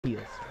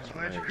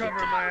Glad you're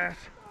covering my ass.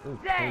 Ooh,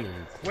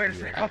 Wait a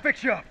sec, I'll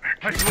fix you up.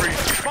 I freeze.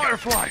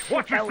 Firefly,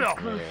 watch yourself.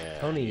 yeah.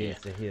 Tony needs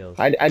the heals.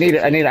 I need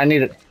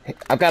it.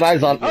 I've got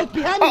eyes on. Oh,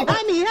 behind me,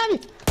 behind me!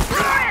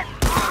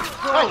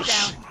 Oh,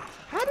 shit.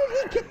 How did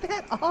he get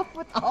that off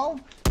with all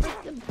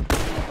freaking...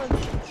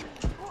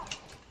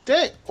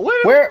 Dang,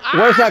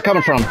 Where's that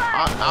coming from?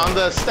 on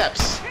the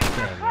steps.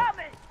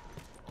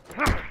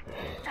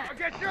 I'll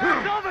get your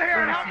ass over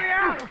here and help me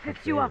out. I'll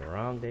fix you up.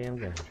 Wrong damn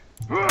gun.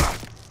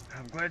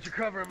 I'm glad you're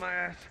covering my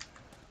ass.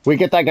 We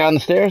get that guy on the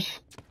stairs?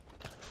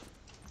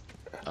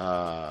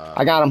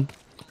 I got him.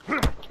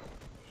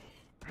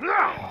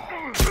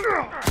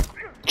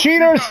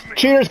 Cheaters!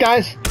 Cheaters,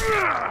 guys!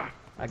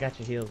 I got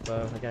your heals,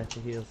 Bo. I got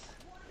your heals.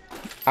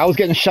 I was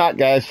getting shot,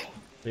 guys.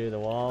 Through the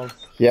walls.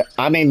 Yeah,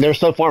 I mean, they're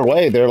so far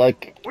away. They're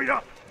like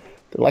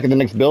in the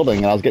next building,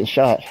 and I was getting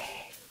shot.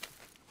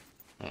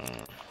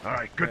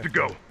 Alright, good to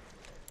go.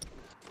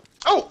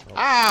 Oh!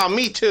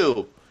 Me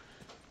too!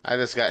 I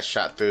just got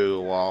shot through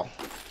the wall.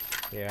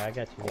 Here, I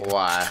got you. Heals.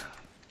 Why?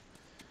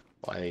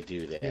 Why they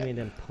do that? Give me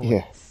them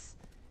points.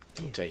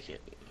 I'll take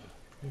it.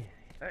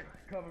 Hey,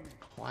 cover me.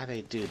 Why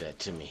they do that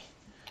to me?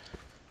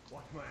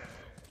 Watch my ass.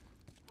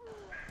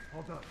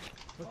 Hold on.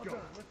 Let's go.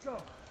 Let's go.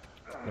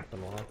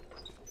 Nothing wrong.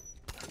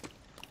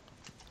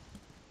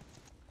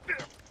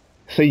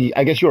 So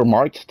I guess you were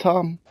marked,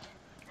 Tom?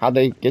 How'd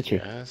they get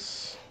you?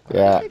 Yes.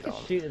 Yeah.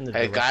 Shoot in the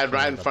Hey, guy direction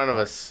right of in the front of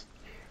park. us.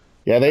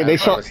 Yeah, they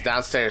saw. Us,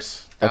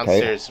 downstairs. Okay.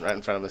 Downstairs, right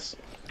in front of us.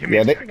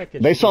 Yeah,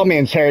 they saw me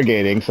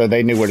interrogating, so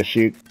they knew where to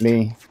shoot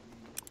me.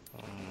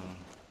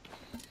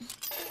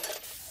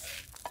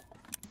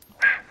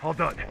 All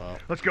done. Well.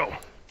 Let's go.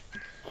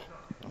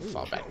 I'll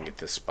fall back and get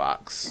this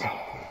box.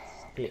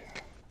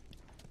 Stick.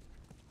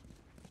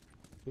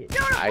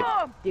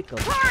 I... Stick 'em.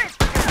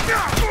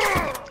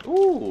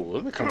 Ooh,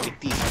 let me come get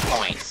these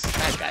points.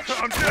 I got you.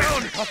 I'm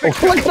down.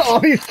 Oh, look at all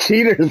these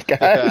cheaters, guys.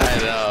 I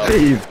know.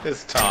 Jeez.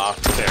 It's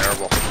tough.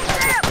 Terrible.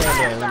 Stand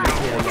there, let me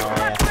heal y'all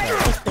ass.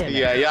 Just stand there.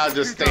 Yeah, y'all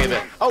just stay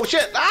there. Oh,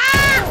 shit!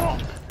 Ah!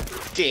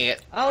 Dang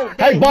it. Oh, Hey,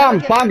 dang, bomb,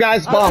 get- bomb,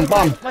 guys, bomb,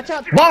 bomb. Watch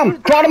out.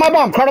 Bomb! Crowd on my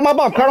bomb! Crowd on my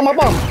bomb! Crowd on my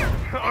bomb!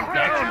 I'm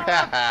down.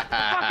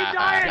 Fucking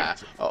dying.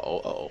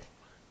 Uh-oh.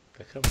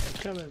 They're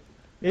coming.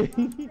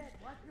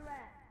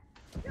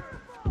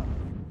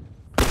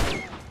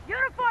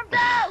 Uniform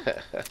down!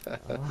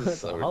 This is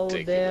so Oh,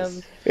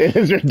 ridiculous. damn. It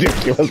is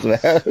ridiculous,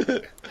 man.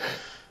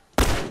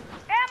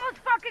 Ammo's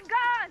fucking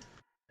gone!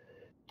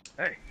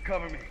 Hey,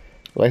 cover me.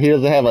 Well, he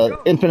doesn't have an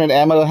infinite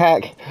ammo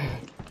hack.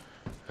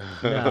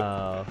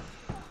 No.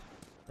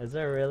 Is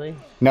there really?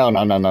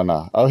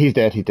 No. Oh, he's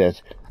dead. He's dead.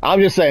 I'm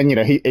just saying, you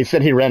know, he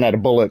said he ran out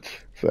of bullets,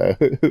 so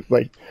it's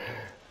like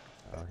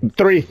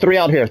three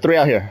out here. Three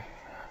out here.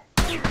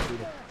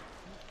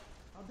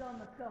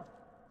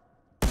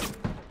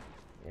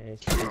 Yeah,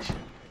 he's-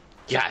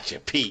 Gotcha,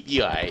 Pete.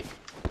 You alright?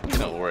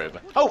 Don't worry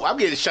about it. Oh, I'm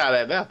getting shot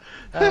at now.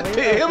 Oh,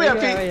 Pete, help me out,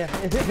 Pete.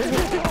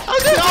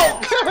 Oh,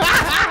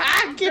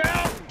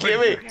 give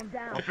me.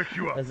 I'll fix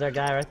you up. Is there a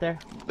guy right there?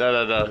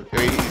 No.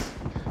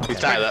 He's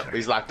tied up.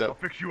 He's locked I'll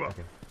up. fix you up.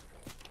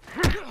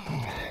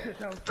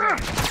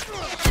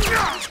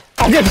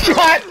 I'm getting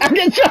shot. I'm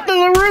getting shot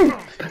through the roof.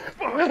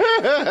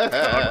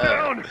 I'm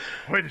down.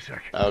 Wait a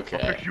sec. I'll Okay.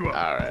 fix you up.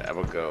 Alright, I'm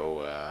gonna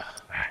go,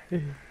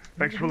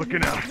 Thanks for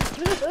looking out.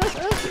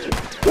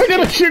 We're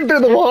gonna shoot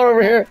through the wall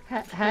over here.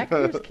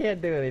 Hackers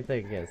can't do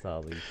anything against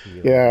all these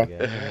heals.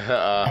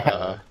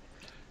 Yeah.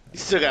 you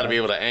still gotta be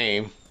able to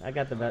aim. I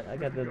got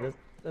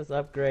this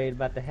upgrade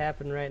about to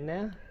happen right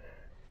now.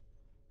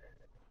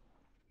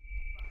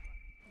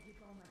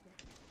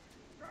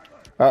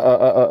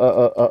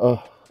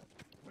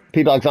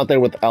 P-Dog's out there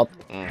without.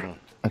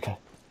 Okay.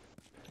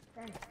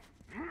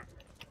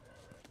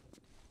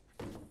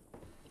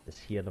 Just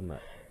heal them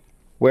up.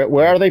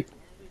 Where are they?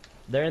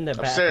 They're in the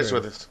Upstairs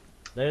bathroom. with us.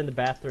 They're in the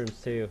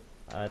bathrooms too.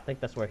 I think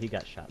that's where he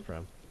got shot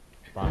from.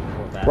 Bottom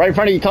floor bathroom. Right in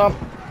front of you, Tom.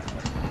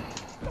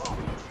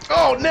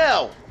 Oh,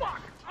 no!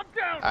 Fuck, I'm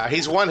down.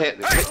 He's one hit.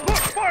 Hey, look,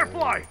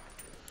 Firefly.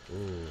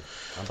 Ooh,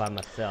 I'm by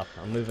myself.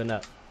 I'm moving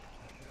up.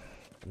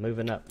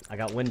 I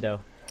got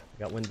window.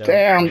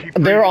 Damn,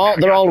 they're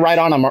all right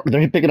on him.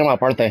 They're picking them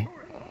up, aren't they?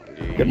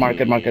 Good mark.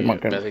 They're in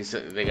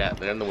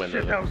the window.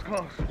 Shit, that was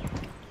close.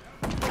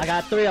 I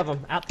got 3 of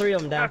them. Out 3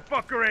 of them down.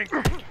 That fucker ain't.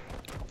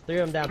 3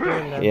 of them down. 3 of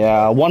them down.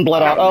 Yeah, one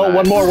blood out. Oh,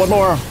 one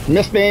more.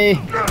 Missed me.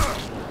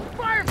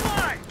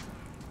 Firefly.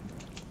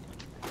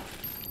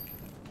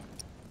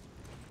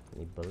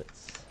 Need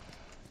bullets.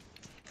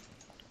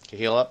 Can you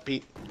heal up,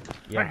 Pete?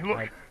 Yeah. Hey,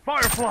 look,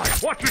 Firefly.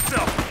 Watch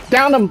yourself.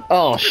 Down him.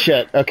 Oh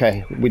shit.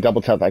 Okay, we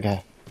double tapped that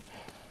guy.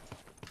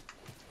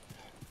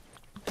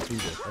 Do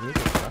this. I need a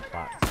stuff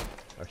box.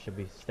 Or should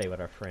we stay with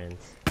our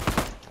friends?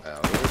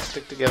 Let's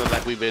stick together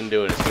like we've been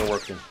doing. It's been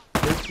working.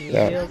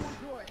 Yeah.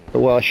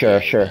 Well,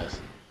 sure.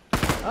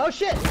 Oh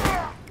shit!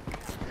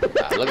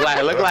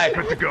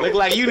 Look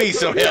like you need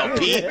some help,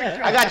 Pete.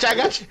 I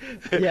got you.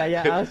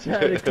 Yeah, I was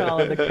trying to call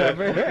in the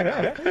cover.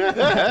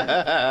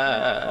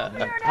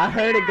 I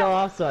heard it go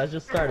off, so I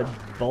just started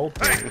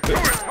bolting. Hey, do it.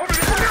 Hold it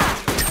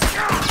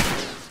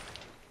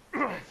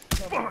in.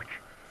 Fuck.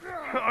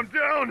 I'm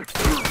down.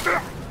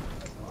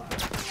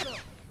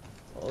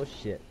 Oh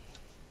shit.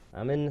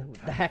 I'm in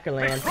the hacker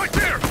land. Right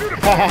there. Shoot him.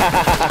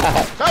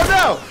 Oh That's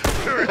no!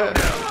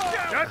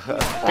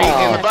 Pete,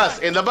 in the bus.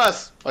 In the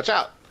bus. Watch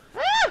out.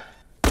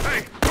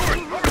 Hey,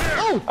 Stuart, over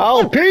there.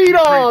 Oh,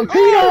 P-Dog!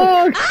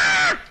 P-Dog!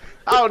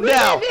 Oh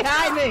no!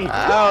 Behind me!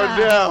 Oh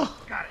no!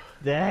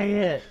 Dang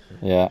it.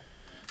 Yeah.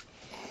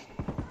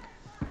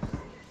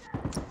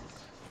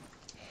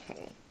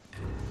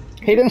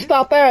 He didn't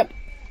stop that.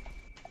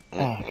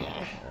 Okay.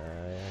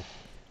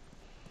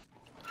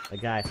 The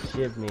guy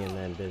shivved me and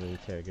then did an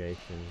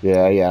interrogation.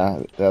 Yeah,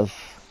 yeah. That's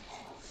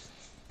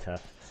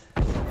Tough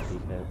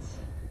defense.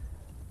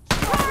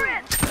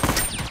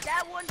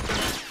 That one.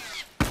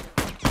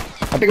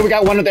 I think we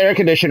got one with the air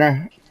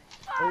conditioner.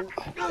 Hey, look.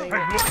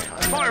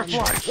 Firefly,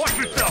 watch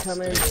yourself.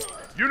 Coming.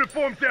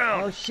 Uniform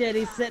down. Oh shit,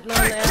 he's sitting on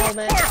the Hey, look,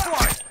 element.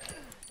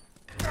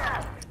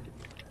 Firefly.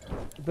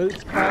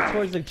 Boots, crawl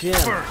towards the gym.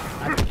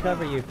 I can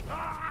cover you.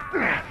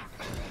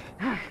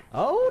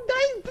 Oh,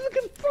 dang!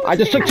 Looking for I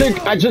just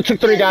took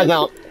 3 guys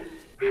out.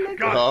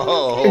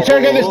 Oh.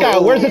 Interrogate this guy.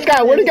 Where's this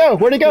guy? Where'd he go?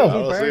 Where'd he He go?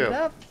 Oh, see burned him.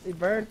 up. He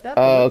burned up.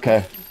 Oh,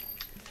 okay.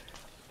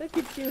 Look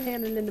at you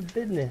handling the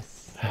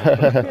business.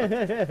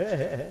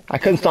 I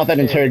couldn't stop that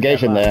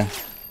interrogation there.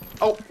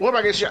 Oh, what am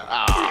I getting shot?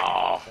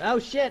 Oh. Oh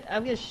shit!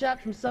 I'm getting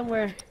shot from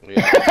somewhere.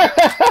 Yeah.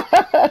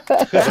 How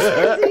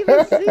does he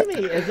even see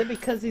me? Is it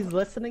because he's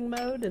listening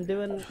mode and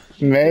doing?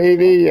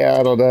 Maybe, yeah,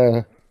 I don't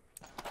know.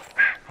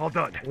 All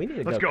done. We need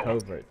to Let's go go.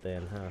 covert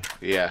then, huh?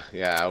 Yeah,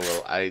 I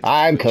will.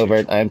 I'm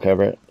covert. I'm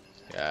covert.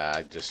 Yeah,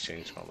 I just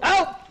changed my mind.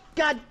 Oh!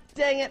 God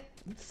dang it!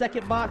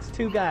 Second box,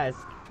 2 guys.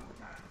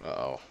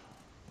 Uh-oh.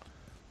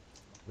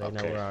 They know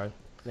Okay. where our.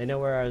 They know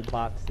where our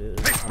box is.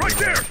 Hey, I right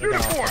mean, there. they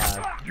got all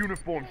Uniform. 5.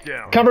 Uniform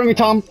down. Cover me,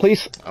 Tom,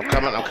 please. I'm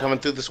coming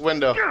through this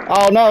window.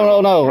 Oh,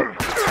 no.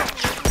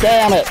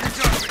 Damn it.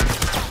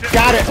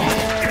 Got it.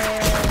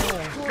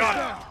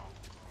 Got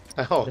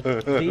Oh.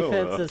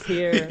 Defense is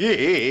here.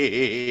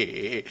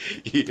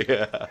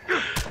 Yeah.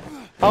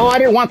 Oh, I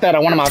didn't want that. I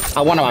wanted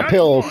my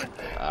pills.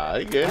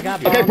 You good? I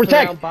got Okay, bombs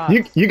protect. around box.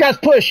 You guys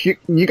push.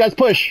 You guys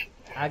push.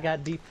 I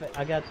got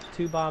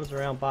 2 bombs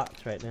around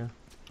box right now.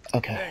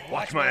 Okay. it.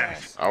 Watch my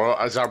ass.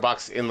 Is our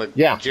box in the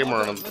Yeah. gym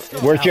or in the...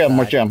 Where's Jim?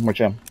 Where's Outside. Jim? Where's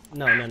Jim?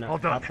 No, All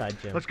done.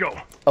 outside gym. Let's go.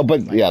 Oh,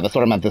 but yeah, that's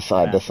what I meant. This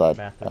side. This side.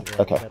 Bathroom,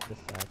 yeah, Okay. except this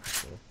side,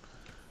 for sure.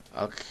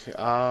 Okay,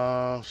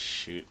 oh,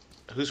 shoot.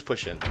 Who's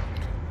pushing?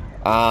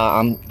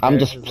 I'm Theirs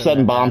just is in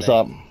setting the bombs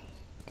up. attic.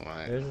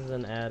 Alright. Theirs is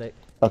an attic.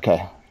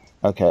 Okay.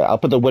 I'll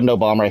put the window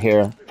bomb right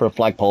here for a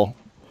flagpole.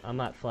 I'm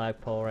at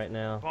flagpole right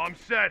now. Bomb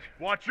set.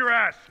 Watch your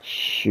ass.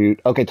 Shoot.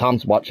 Okay,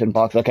 Tom's watching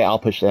box. Okay, I'll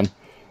push in.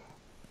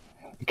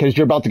 Because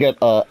you're about to get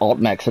alt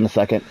max in a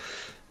second.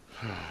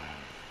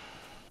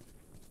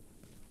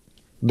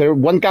 There,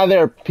 one guy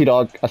there,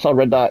 P-Dog. I saw a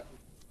red dot.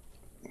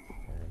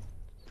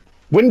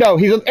 Window.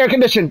 He's in air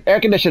conditioned. Air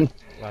conditioned.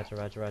 Roger.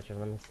 Let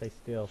me stay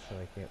still so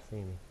they can't see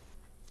me.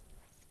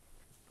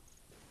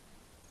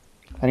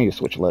 I need to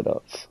switch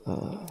loadouts.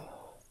 But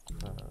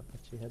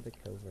you had the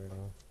covert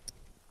on.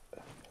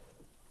 I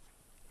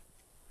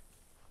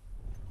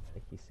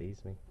think he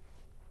sees me.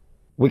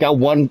 We got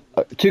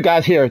 2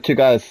 guys here. 2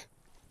 guys.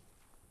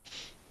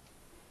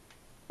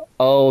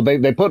 Oh,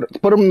 they put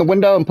him in the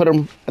window and put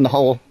him in the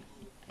hole.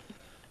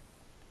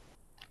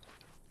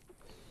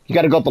 You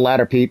got to go up the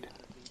ladder, Pete.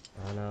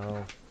 I know.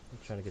 I'm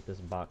trying to get this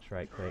box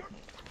right quick.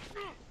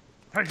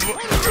 Hey,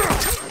 look.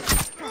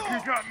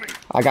 You got me.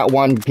 I got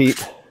 1,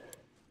 Pete.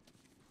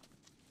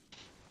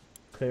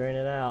 Clearing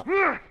it out.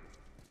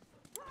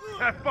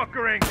 That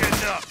fucker ain't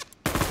getting up.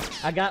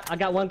 I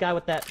got 1 guy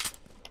with that.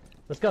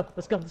 Let's go.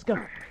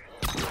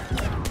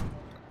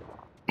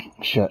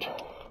 Shit.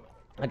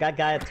 I got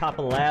guy at the top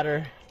of the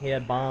ladder. He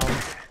had bombs.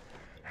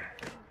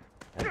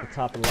 At the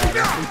top of the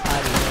ladder. He's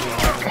hiding in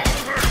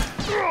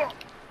the ladder.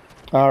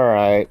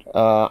 Alright.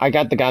 I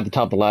got the guy at the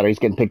top of the ladder. He's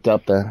getting picked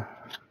up there.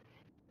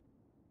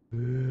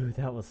 Ooh,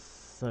 that was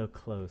so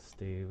close,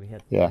 dude. We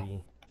had 3. Yeah.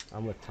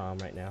 I'm with Tom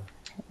right now.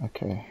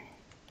 Okay.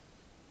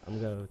 I'm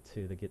going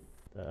to get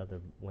the other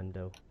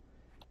window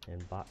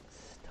and box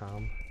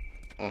Tom.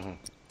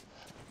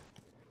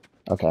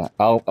 Okay.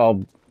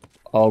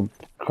 I'll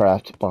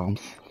craft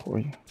bombs for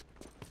you.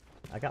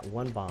 I got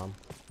 1 bomb.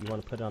 You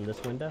want to put it on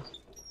this window?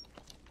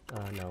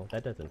 No,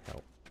 that doesn't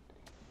help.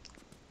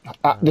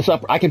 This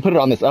upper. I can put it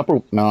on this upper.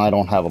 No, I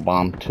don't have a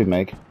bomb to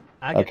make.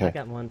 I Okay.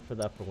 got 1 for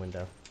the upper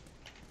window.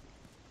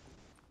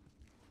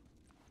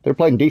 They're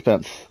playing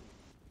defense.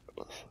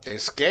 They're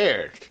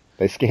scared.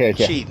 They scared.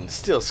 Yeah. Cheating.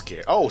 Still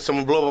scared. Oh,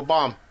 someone blew up a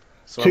bomb.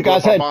 2 guys blew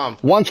up head. a bomb.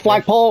 One's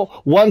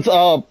flagpole. One's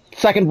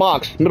second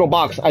box, middle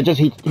box. He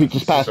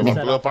just passed me. Someone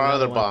Set blew off up our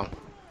another other one. bomb.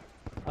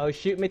 Oh,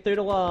 shoot me through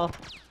the wall.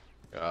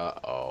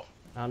 Uh-oh.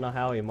 I don't know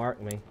how he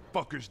marked me.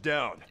 Fucker's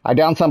down. I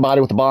downed somebody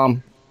with a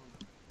bomb.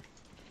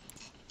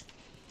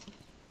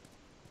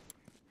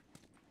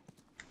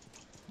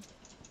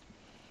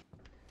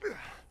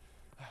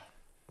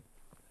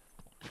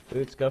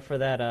 Boots, go for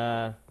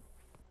that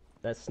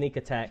sneak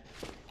attack.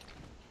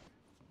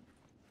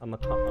 I'm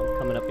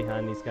coming up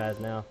behind these guys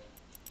now.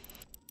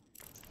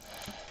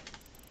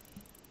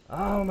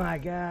 Oh my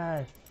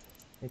god.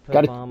 They put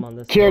Got a a bomb on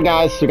this. Here,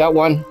 wall. guys. We got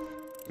one.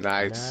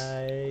 Nice.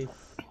 Nice.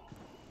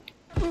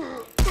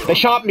 They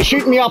shot me,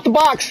 shooting me off the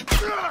box.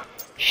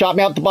 Shot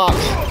me out the box.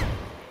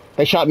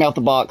 They shot me out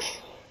the box.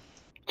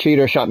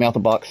 Cheater shot me out the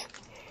box.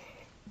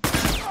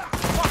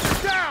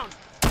 Down.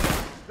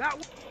 That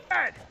was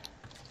dead.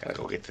 Gotta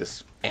go get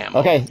this ammo.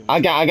 Okay, I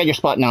got your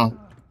spot now.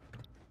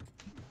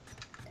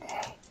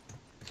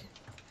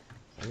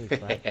 I need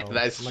flak.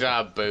 Nice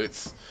job,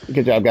 Boots.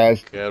 Good job,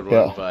 guys. Good one,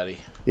 Yeah. buddy.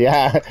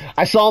 Yeah,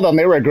 I saw them.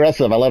 They were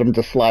aggressive. I let them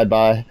just slide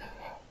by.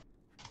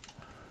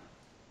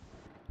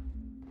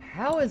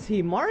 How is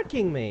he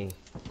marking me?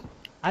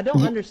 I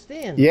don't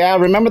understand. Yeah,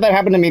 remember that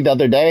happened to me the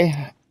other day?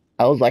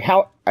 I was like,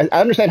 how? I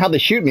understand how they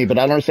shoot me, but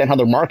I don't understand how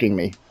they're marking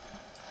me.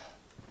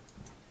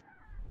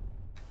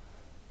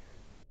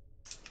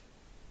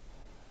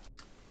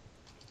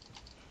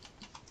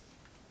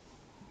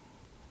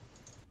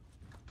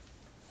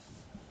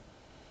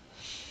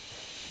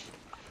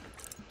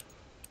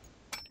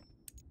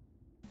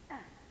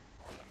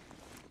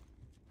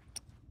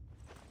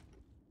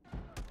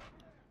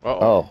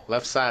 Uh-oh.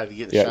 Left side,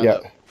 you getting shot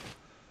up.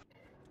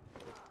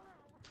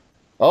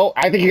 Oh,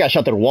 I think he got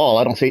shot through the wall.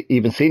 I don't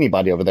even see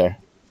anybody over there.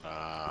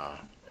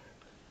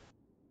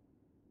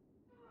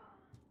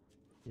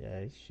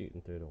 Yeah, he's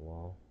shooting through the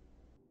wall.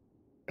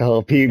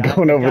 Oh, Pete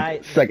going over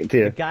second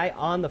tier. The guy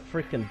on the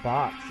freaking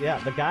box.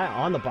 Yeah, the guy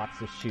on the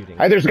box is shooting.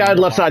 Hey, there's a guy on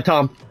the left side,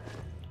 Tom.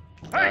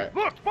 Hey, Alright.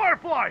 look,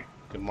 Firefly.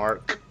 Good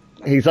mark.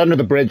 He's under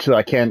the bridge, so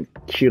I can't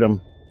shoot him.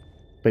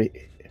 But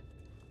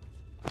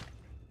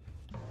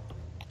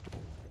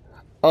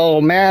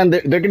oh man,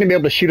 they're gonna be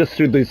able to shoot us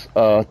through these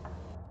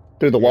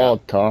through the wall,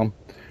 Tom.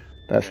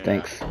 That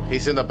stinks.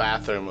 He's in the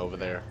bathroom over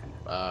there.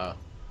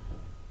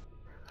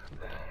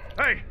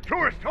 Hey,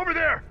 tourist, over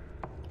there.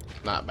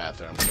 Not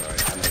bathroom, sorry.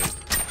 I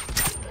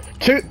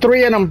mean, 2,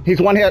 3 in him.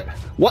 He's one hit.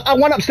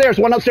 One upstairs,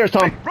 Tom.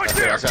 Right That's it,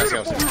 there. that's it,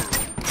 that's it.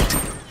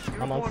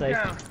 Uniform. I'm on safe.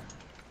 Down.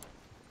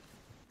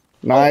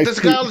 Nice. This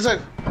guy looks like...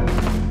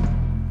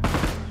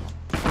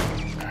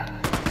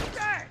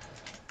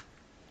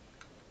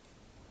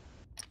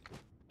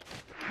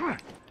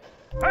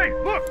 Hey,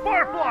 look,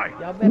 Firefly.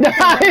 Y'all better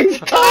Nice,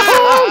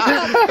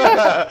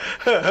 Tom.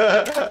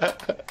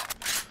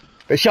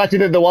 They shot you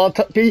through the wall,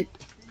 Pete.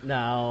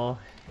 No,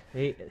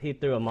 he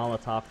threw a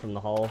Molotov from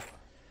the hole.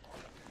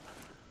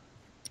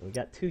 We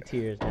got 2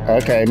 tiers now.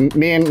 Okay,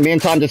 me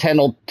and Tom just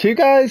handled 2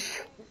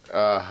 guys.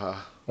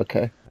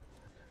 Okay.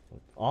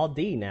 All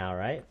D now,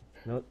 right?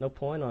 No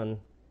point on.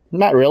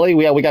 Not really.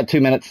 We got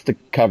 2 minutes to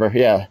cover.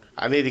 Yeah.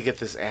 I need to get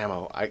this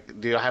ammo.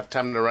 Do I have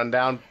time to run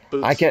down,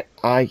 Boots? I got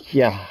eyes.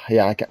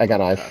 I got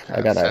eyes.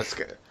 That's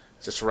good.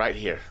 Just right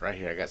here.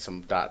 I got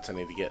some dots I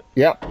need to get.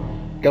 Yep.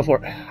 Go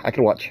for it. I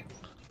can watch.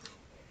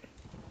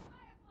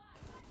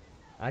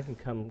 I can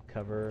come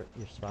cover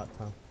your spot,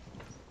 Tom.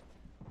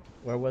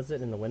 Where was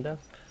it? In the window?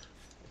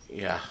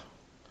 Yeah.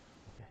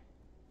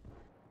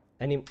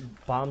 Any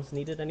bombs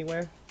needed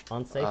anywhere?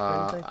 On safe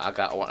or anything? I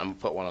got one. I'm gonna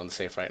put one on the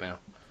safe right now.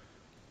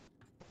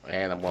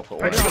 And I'm gonna put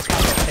one.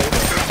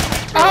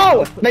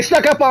 Oh! They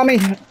snuck up on me.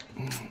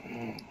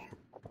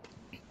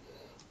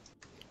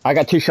 I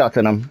got 2 shots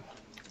in him.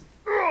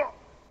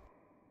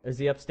 Is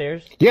he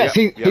upstairs? Yes,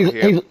 Yep,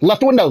 he's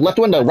left window,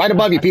 right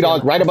above you,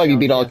 B-Dog, right above you,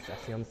 B-Dog. I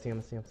see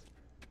him.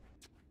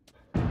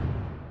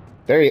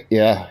 There you,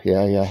 yeah.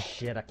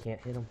 Shit, I can't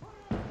hit him.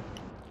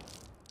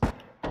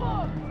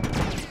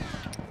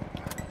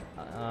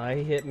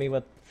 He hit me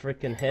with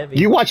freaking heavy.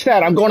 You watch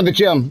that, I'm going to the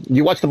gym.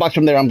 You watch the box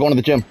from there, I'm going to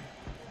the gym.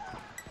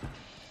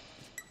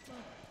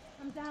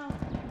 I'm down.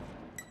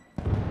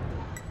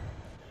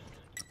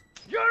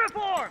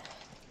 Uniform.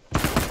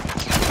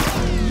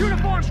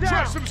 Uniform down.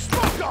 Try some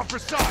smoke off for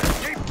side.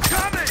 Keep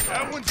coming.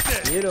 That one's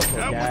dead. Beautiful,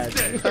 guys.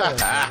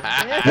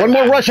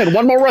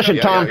 One more Russian,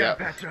 Tom. Yeah.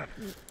 Patch up.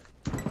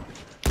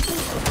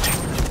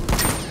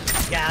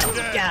 Got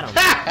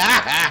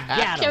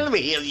him. Let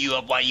me heal you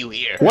up while you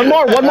here. One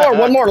more.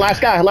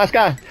 Last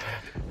guy.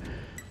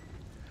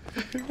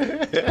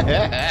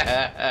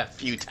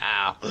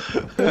 Futile.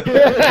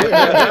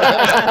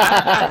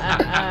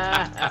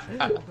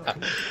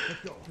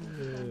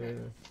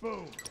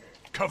 Boom.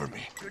 Cover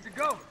me. Good to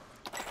go.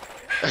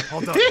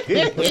 Hold on.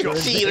 Let's go.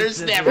 Cheaters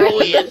never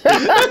win.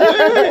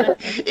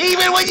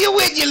 Even when you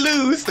win, you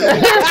lose. Okay.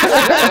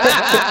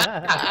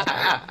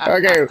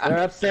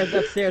 They're upstairs.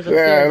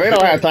 Yeah, they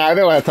don't have time.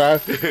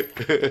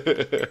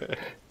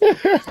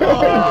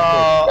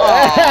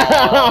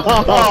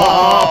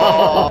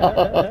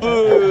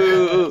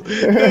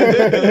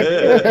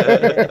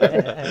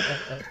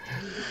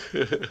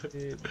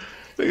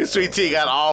 Look at Sweet Tea got all